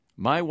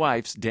My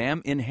Wife's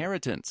Damn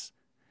Inheritance.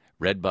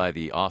 Read by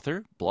the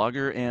author,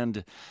 blogger,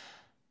 and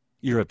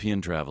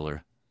European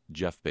traveler,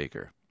 Jeff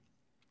Baker.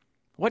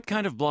 What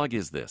kind of blog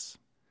is this?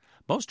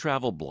 Most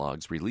travel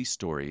blogs release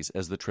stories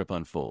as the trip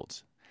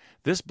unfolds.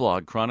 This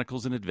blog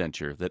chronicles an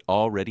adventure that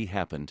already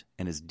happened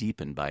and is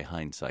deepened by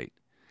hindsight.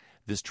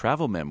 This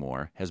travel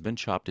memoir has been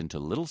chopped into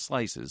little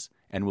slices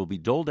and will be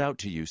doled out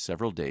to you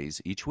several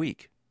days each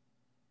week.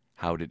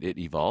 How did it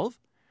evolve?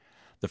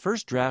 The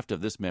first draft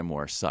of this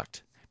memoir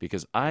sucked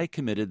because I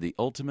committed the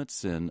ultimate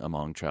sin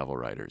among travel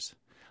writers.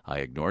 I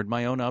ignored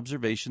my own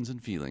observations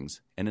and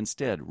feelings and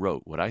instead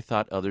wrote what I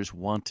thought others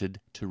wanted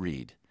to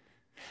read.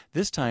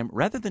 This time,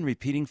 rather than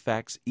repeating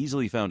facts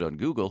easily found on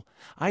Google,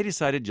 I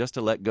decided just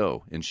to let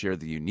go and share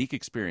the unique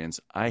experience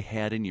I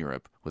had in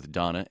Europe with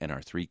Donna and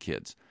our 3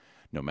 kids.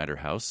 No matter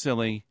how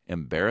silly,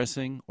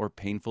 embarrassing, or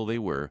painful they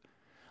were,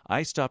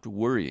 I stopped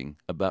worrying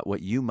about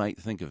what you might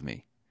think of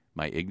me,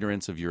 my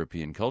ignorance of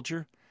European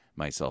culture,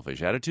 my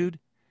selfish attitude,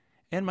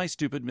 and my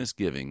stupid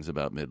misgivings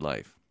about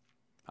midlife.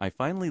 I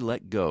finally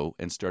let go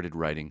and started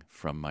writing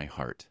from my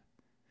heart.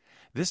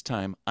 This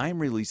time, I'm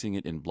releasing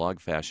it in blog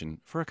fashion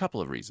for a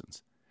couple of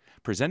reasons.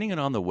 Presenting it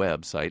on the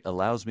website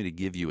allows me to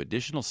give you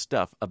additional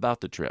stuff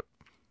about the trip.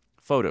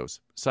 Photos,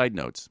 side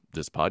notes,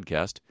 this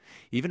podcast,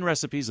 even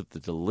recipes of the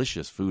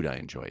delicious food I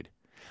enjoyed.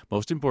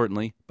 Most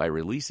importantly, by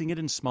releasing it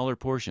in smaller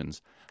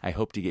portions, I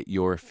hope to get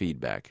your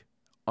feedback.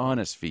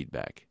 Honest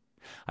feedback.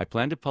 I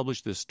plan to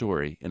publish this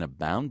story in a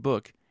bound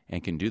book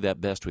and can do that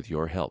best with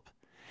your help.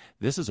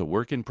 This is a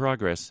work in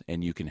progress,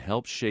 and you can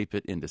help shape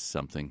it into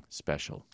something special.